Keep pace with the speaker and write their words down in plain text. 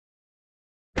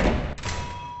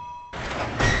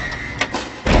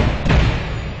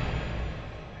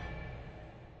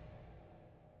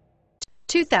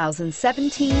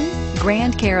2017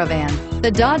 Grand Caravan. The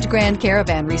Dodge Grand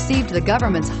Caravan received the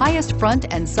government's highest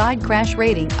front and side crash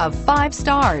rating of 5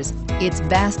 stars. Its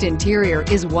vast interior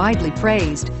is widely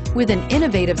praised, with an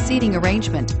innovative seating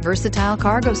arrangement, versatile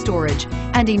cargo storage,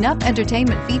 and enough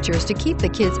entertainment features to keep the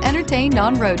kids entertained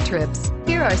on road trips.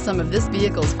 Here are some of this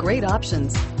vehicle's great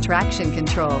options: traction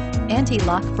control,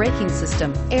 anti-lock braking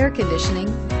system, air conditioning,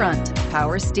 front,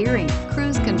 power steering,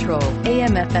 cruise control,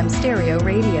 AM/FM stereo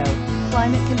radio,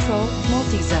 climate control,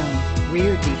 multi-zone,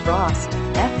 rear defrost,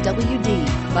 FWD,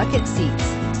 bucket seats.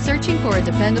 Searching for a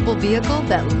dependable vehicle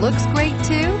that looks great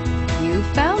too? You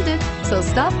found it, so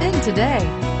stop in today.